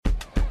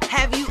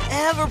Have you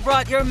ever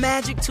brought your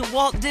magic to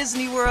Walt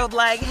Disney World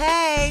like,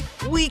 hey,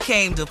 we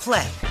came to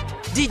play?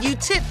 Did you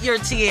tip your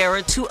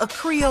tiara to a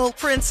Creole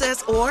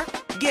princess or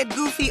get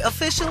goofy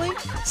officially?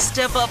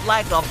 Step up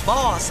like a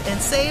boss and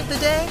save the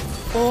day?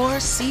 Or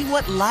see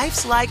what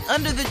life's like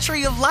under the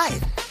tree of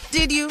life?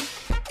 Did you?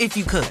 If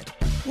you could.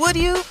 Would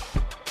you?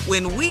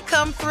 When we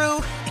come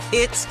through,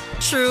 it's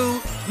true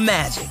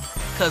magic.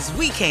 'Cause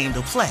we came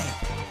to play.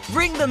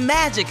 Bring the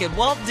magic at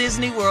Walt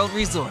Disney World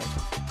Resort.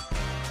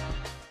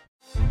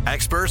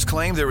 Experts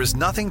claim there is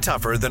nothing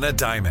tougher than a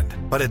diamond.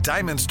 But at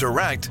Diamonds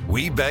Direct,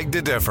 we beg to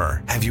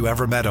differ. Have you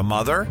ever met a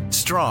mother?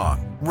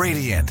 Strong,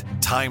 radiant,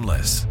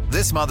 timeless.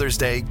 This Mother's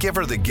Day, give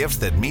her the gift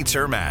that meets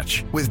her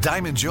match. With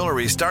diamond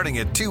jewelry starting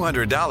at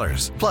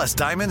 $200. Plus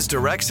Diamonds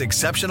Direct's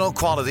exceptional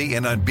quality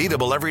and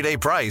unbeatable everyday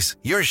price,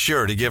 you're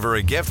sure to give her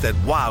a gift that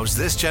wows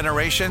this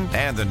generation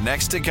and the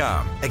next to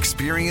come.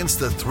 Experience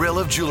the thrill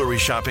of jewelry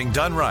shopping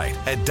done right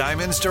at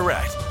Diamonds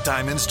Direct.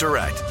 Diamonds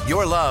Direct.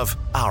 Your love,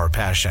 our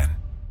passion.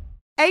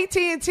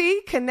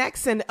 AT&T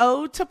connects an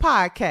ode to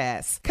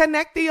podcasts.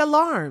 Connect the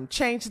alarm.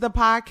 Change the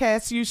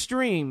podcast you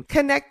stream.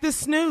 Connect the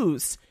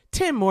snooze.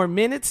 10 more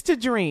minutes to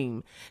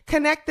dream.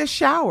 Connect the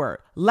shower.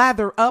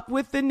 Lather up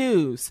with the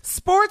news.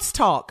 Sports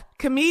talk,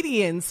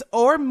 comedians,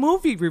 or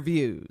movie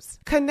reviews.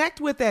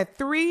 Connect with that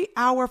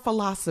 3-hour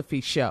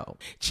philosophy show.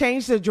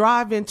 Change the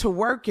drive into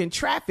work in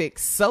traffic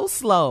so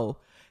slow.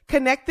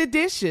 Connect the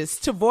dishes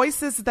to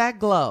voices that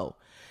glow.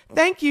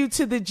 Thank you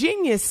to the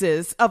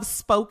geniuses of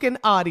spoken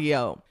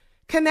audio.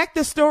 Connect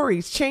the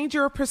stories, change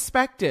your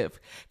perspective.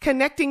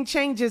 Connecting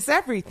changes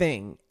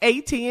everything.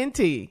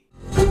 AT&T.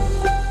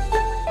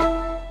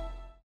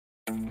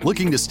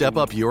 Looking to step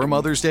up your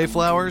Mother's Day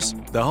flowers?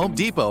 The Home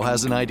Depot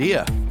has an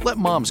idea. Let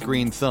Mom's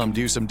green thumb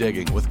do some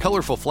digging with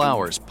colorful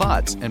flowers,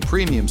 pots, and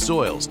premium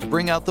soils to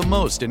bring out the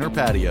most in her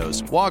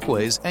patios,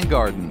 walkways, and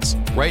gardens.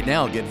 Right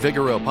now, get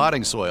Vigoro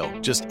potting soil,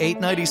 just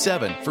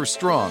 $8.97 for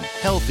strong,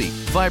 healthy,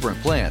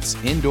 vibrant plants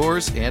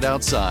indoors and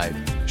outside.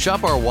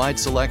 Shop our wide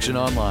selection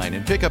online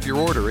and pick up your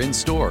order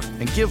in-store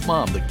and give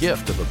Mom the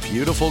gift of a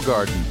beautiful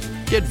garden.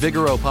 Get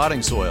Vigoro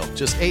potting soil,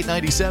 just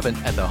 $8.97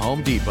 at the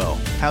Home Depot.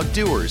 How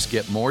doers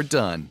get more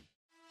done.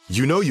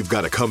 You know you've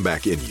got a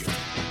comeback in you.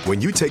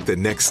 When you take the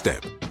next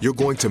step, you're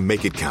going to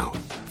make it count.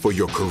 For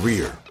your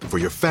career, for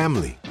your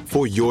family,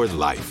 for your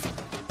life.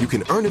 You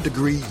can earn a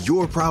degree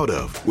you're proud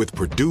of with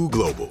Purdue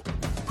Global.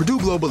 Purdue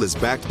Global is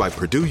backed by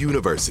Purdue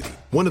University,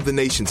 one of the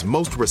nation's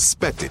most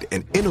respected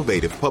and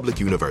innovative public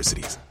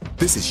universities.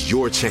 This is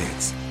your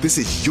chance. This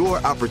is your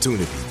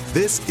opportunity.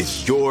 This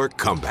is your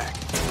comeback.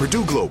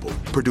 Purdue Global,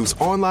 Purdue's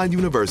online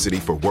university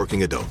for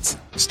working adults.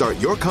 Start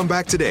your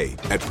comeback today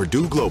at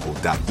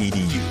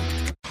purdueglobal.edu.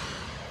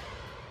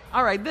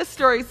 All right, this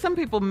story, some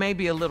people may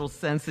be a little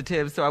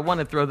sensitive, so I want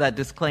to throw that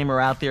disclaimer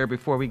out there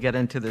before we get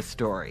into this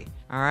story.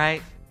 All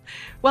right?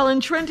 Well, in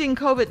trending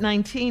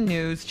COVID-19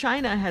 news,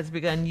 China has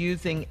begun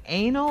using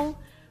anal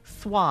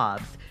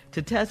swabs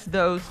to test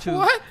those who...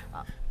 What?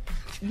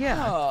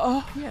 Yeah.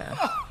 Oh. Yeah.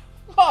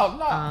 Oh,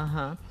 no.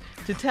 Uh-huh.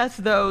 To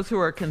test those who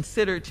are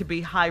considered to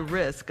be high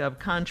risk of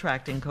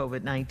contracting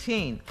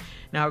COVID-19.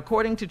 Now,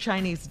 according to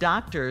Chinese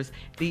doctors,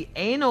 the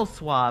anal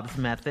swabs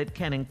method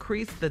can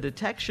increase the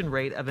detection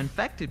rate of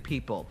infected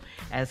people,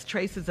 as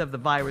traces of the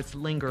virus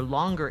linger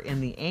longer in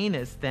the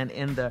anus than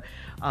in the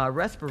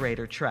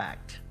respirator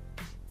tract.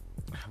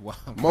 Wow.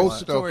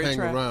 Most stuff hang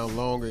around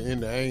longer in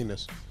the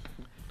anus.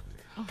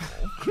 Oh.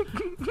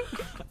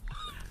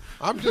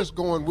 I'm just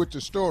going with the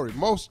story.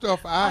 Most stuff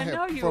I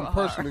have from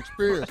personal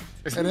experience,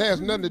 and has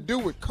nothing to do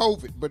with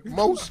COVID, but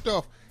most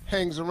stuff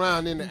hangs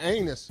around in the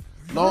anus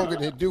longer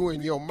than it do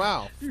in your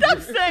mouth. Stop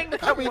saying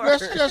that I mean,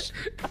 word. That's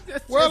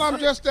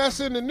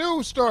in the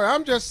news story.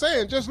 I'm just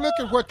saying, just look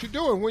at what you're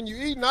doing. When you're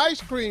eating ice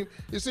cream,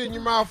 it's in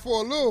your mouth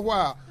for a little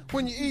while.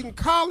 When you're eating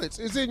collards,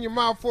 it's in your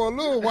mouth for a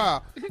little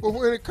while. But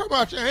when it come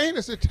out your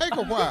anus, it take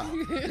a while.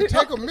 It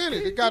take a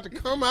minute. It got to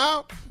come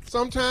out.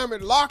 Sometimes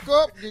it lock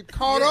up, get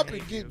caught up,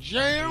 it get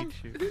jammed.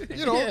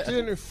 You know,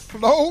 then it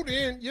float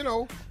in, you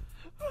know.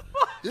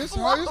 It's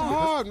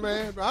hard,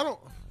 man.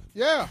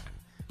 You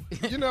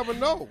never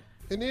know.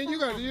 And then you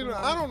got,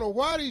 I don't know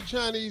why these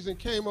Chinese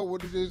came up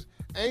with this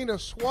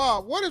anus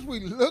swab. What is we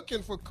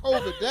looking for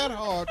COVID that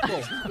hard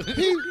for?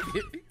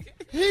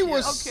 He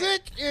was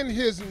sick in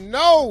his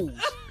nose.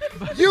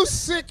 You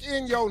sick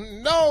in your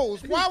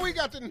nose. Why we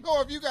got to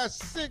know if you got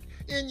sick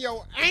in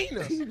your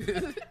anus?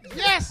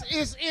 Yes,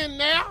 it's in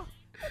there.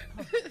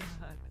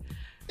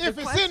 If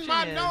it's in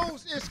my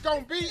nose, it's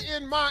going to be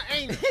in my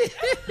anus.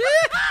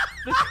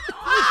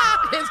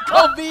 It's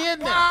going to be in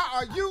there. Why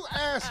are you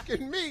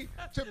asking me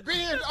to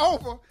bend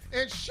over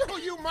and show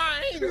you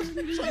my anus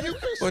so you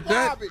can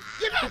swab it?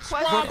 You're not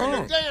swabbing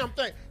the damn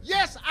thing.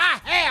 Yes, I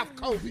have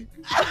COVID.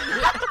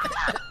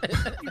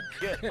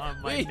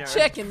 We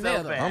checking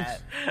that out.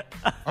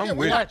 I'm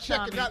with it.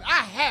 Checking that.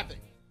 I have it.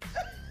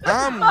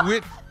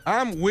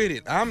 I'm with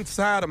it. I'm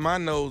tired of my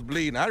nose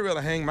bleeding. I'd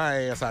rather hang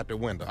my ass out the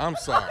window. I'm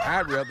sorry.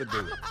 I'd rather do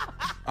it.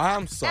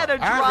 I'm sorry. I'd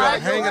rather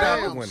hang it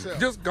out the window.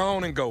 Just go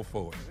on and go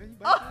for it.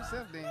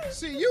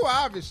 See, you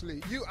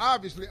obviously,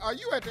 are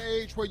you at the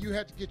age where you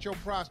had to get your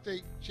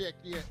prostate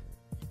checked yet?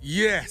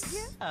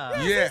 Yes.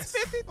 Yeah. Yes.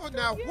 Oh,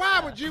 now,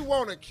 why would you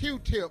want a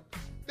Q-tip?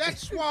 That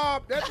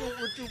swab, that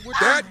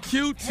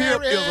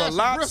Q-tip is a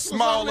lot bristles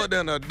smaller on it.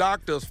 than a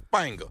doctor's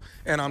finger,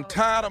 and I'm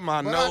tired of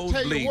my But I'll nose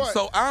tell you bleeding. what.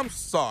 So I'm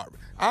sorry.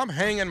 I'm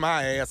hanging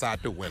my ass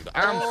out the window.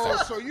 I'm sorry.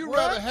 So you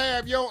rather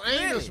have your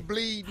anus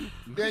bleeding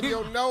than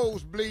your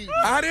nose bleeding?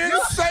 I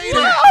didn't say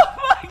that.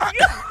 Oh, my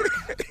God.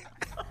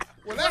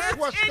 Well, that's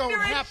what's going to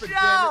happen,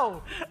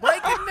 show. damn it.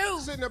 Breaking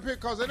news. Sitting up here,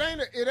 because it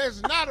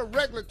is not a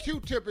regular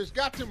Q-tip. It's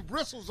got them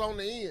bristles on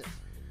the end.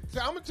 So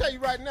I'm going to tell you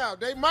right now,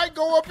 they might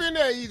go up in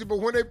there easy, but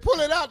when they pull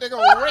it out, they're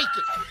going to rake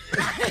it.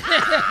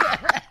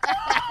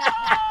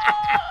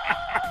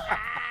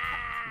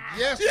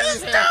 Yes, we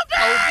have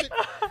COVID.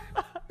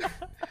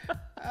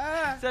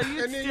 So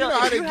you And then still, you know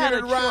how if they you get had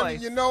it a around choice.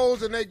 in your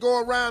nose and they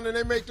go around and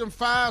they make them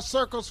 5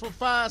 circles for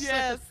 5 Yes.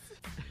 seconds.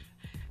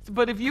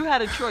 But if you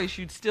had a choice,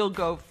 you'd still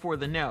go for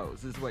the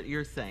nose, is what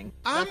you're saying.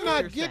 I'm That's what not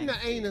you're getting saying.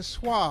 an anus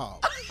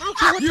swab. I don't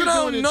care what You they're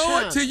don't doing in know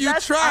China. it till you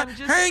That's- try. I'm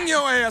just- Hang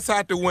your ass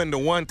out the window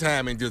one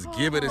time and just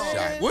give it a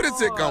shot. What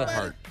is it going to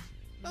hurt?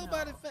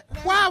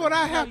 Why would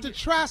I have to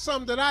try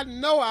something that I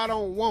know I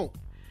don't want?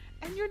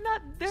 And you're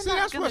not. They're See, not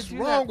that's gonna what's do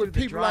wrong that with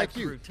through the people like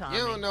you. drive-thru, Tommy.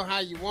 You don't know how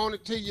you want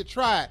it till you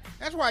try it.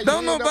 That's why you Don't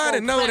end up nobody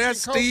on know crack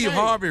that's and Steve cocaine.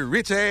 Harvey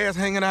rich ass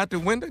hanging out the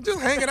window. Just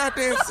hang it out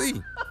there and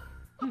see.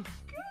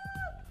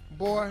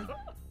 Boy,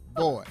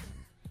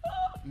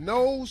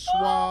 nose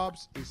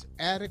swabs is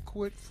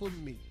adequate for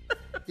me.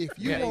 If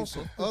you want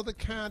some other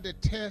kind of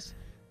test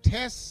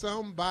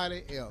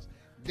somebody else.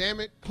 Damn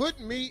it, put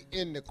me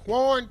in the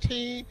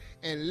quarantine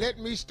and let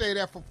me stay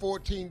there for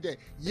 14 days.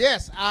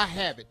 Yes, I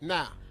have it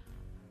now.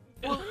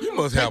 You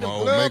must have Take an a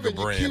old glove Omega and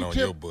your brand on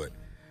Q-tip. your butt.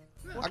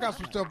 I got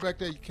some stuff back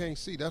there you can't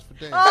see. That's for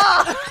damn.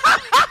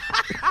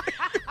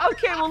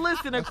 Okay, well,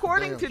 listen,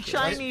 according to damn sure.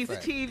 That's a Chinese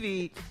fact.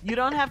 TV, you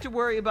don't have to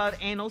worry about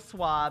anal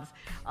swabs.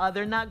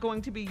 They're not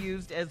going to be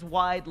used as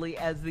widely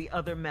as the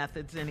other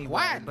methods anyway.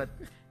 Wide. But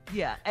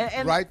yeah,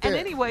 and Right there. and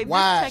anyway,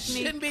 Wide. this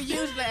technique, Shouldn't be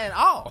used at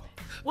all.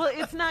 well,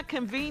 it's not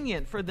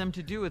convenient for them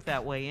to do it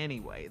that way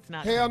anyway. It's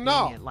not Hell no.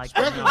 convenient like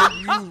Especially when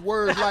you use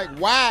words like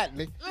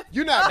widely.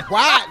 You're not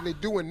widely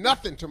doing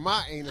nothing to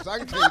my anus. I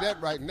can tell you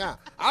that right now.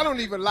 I don't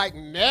even like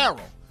narrow.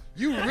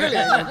 You really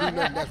ain't gonna do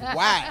nothing that's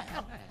wide.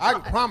 I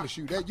can promise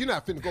you that. You're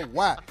not finna go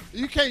wide.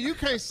 You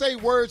can't say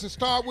words that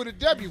start with a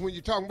W when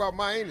you're talking about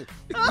my anus.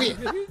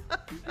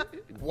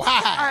 Wide.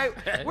 All right,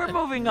 we're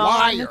moving on.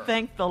 Wire.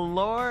 Thank the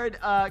Lord.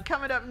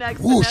 Coming up next,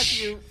 the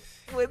Whoosh. nephew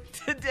with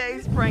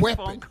today's prank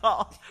Weapon. phone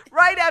call.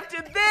 Right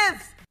after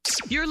this.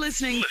 You're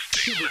listening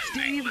to the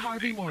Steve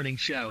Harvey Morning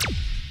Show.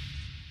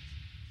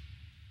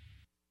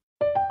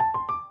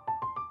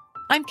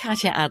 I'm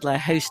Katya Adler,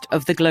 host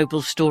of The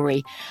Global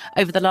Story.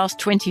 Over the last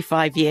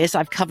 25 years,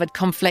 I've covered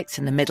conflicts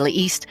in the Middle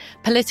East,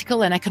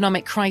 political and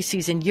economic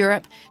crises in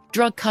Europe,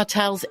 drug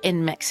cartels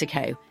in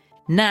Mexico.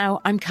 Now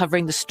I'm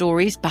covering the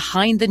stories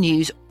behind the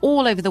news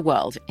all over the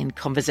world in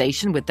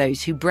conversation with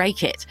those who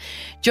break it.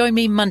 Join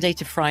me Monday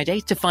to Friday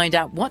to find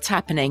out what's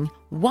happening,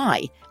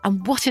 why,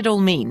 and what it all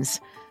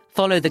means.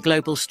 Follow The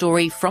Global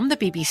Story from the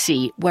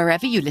BBC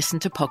wherever you listen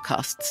to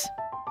podcasts.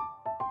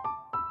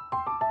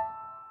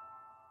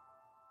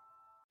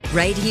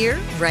 Right here,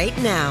 right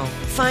now.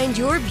 Find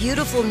your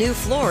beautiful new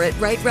floor at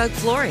Right Rug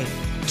Flooring.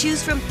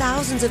 Choose from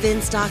thousands of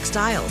in-stock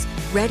styles,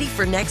 ready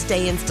for next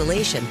day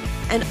installation,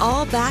 and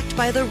all backed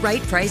by the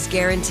right price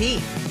guarantee.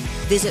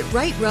 Visit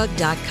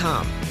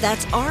rightrug.com.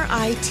 That's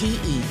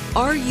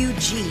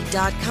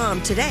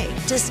RITERUG.com today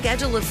to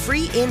schedule a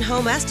free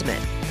in-home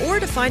estimate or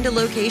to find a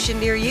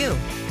location near you.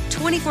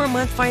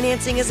 24-month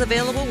financing is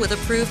available with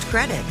approved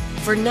credit.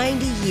 For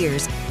 90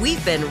 years,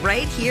 we've been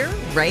right here,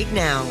 right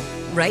now.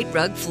 Right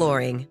Rug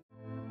Flooring.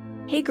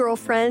 Hey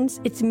girlfriends,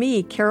 it's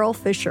me, Carol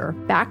Fisher,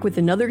 back with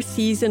another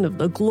season of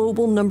the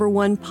global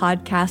 #1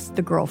 podcast,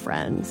 The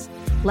Girlfriends.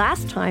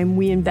 Last time,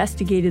 we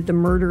investigated the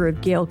murder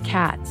of Gail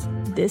Katz.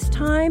 This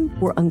time,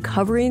 we're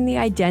uncovering the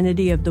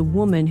identity of the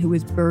woman who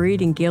was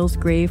buried in Gail's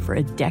grave for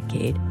a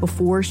decade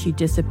before she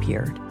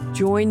disappeared.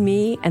 Join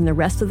me and the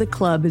rest of the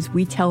club as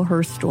we tell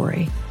her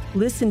story.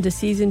 Listen to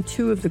Season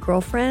 2 of The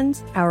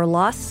Girlfriends, Our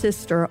Lost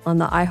Sister on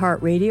the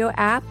iHeartRadio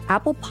app,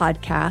 Apple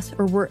Podcasts,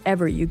 or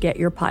wherever you get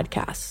your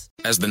podcasts.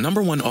 As the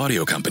 #1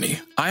 audio company,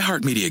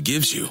 iHeartMedia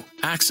gives you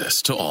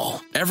access to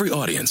all. Every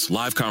audience,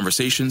 live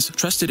conversations,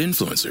 trusted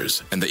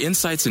influencers, and the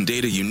insights and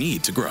data you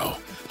need to grow.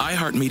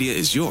 iHeartMedia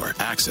is your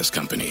access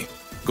company.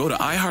 Go to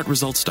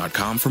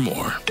iHeartResults.com for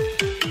more.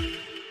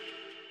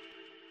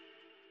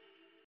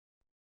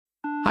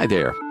 Hi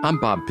there, I'm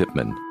Bob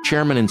Pittman,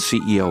 Chairman and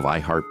CEO of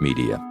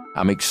iHeartMedia.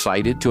 I'm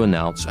excited to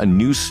announce a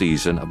new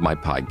season of my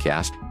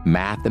podcast,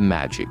 Math and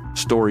Magic,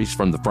 Stories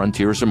from the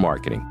Frontiers of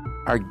Marketing.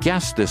 Our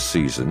guests this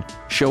season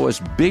show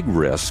us big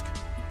risk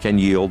can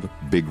yield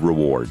big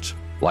rewards,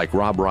 like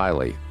Rob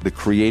Riley, the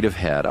creative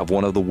head of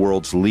one of the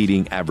world's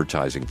leading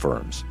advertising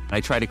firms.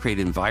 I try to create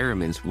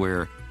environments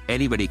where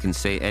anybody can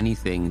say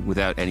anything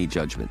without any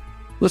judgment.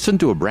 Listen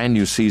to a brand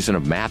new season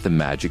of Math and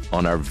Magic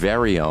on our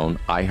very own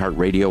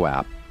iHeartRadio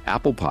app,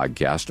 Apple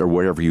Podcast, or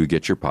wherever you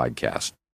get your podcast.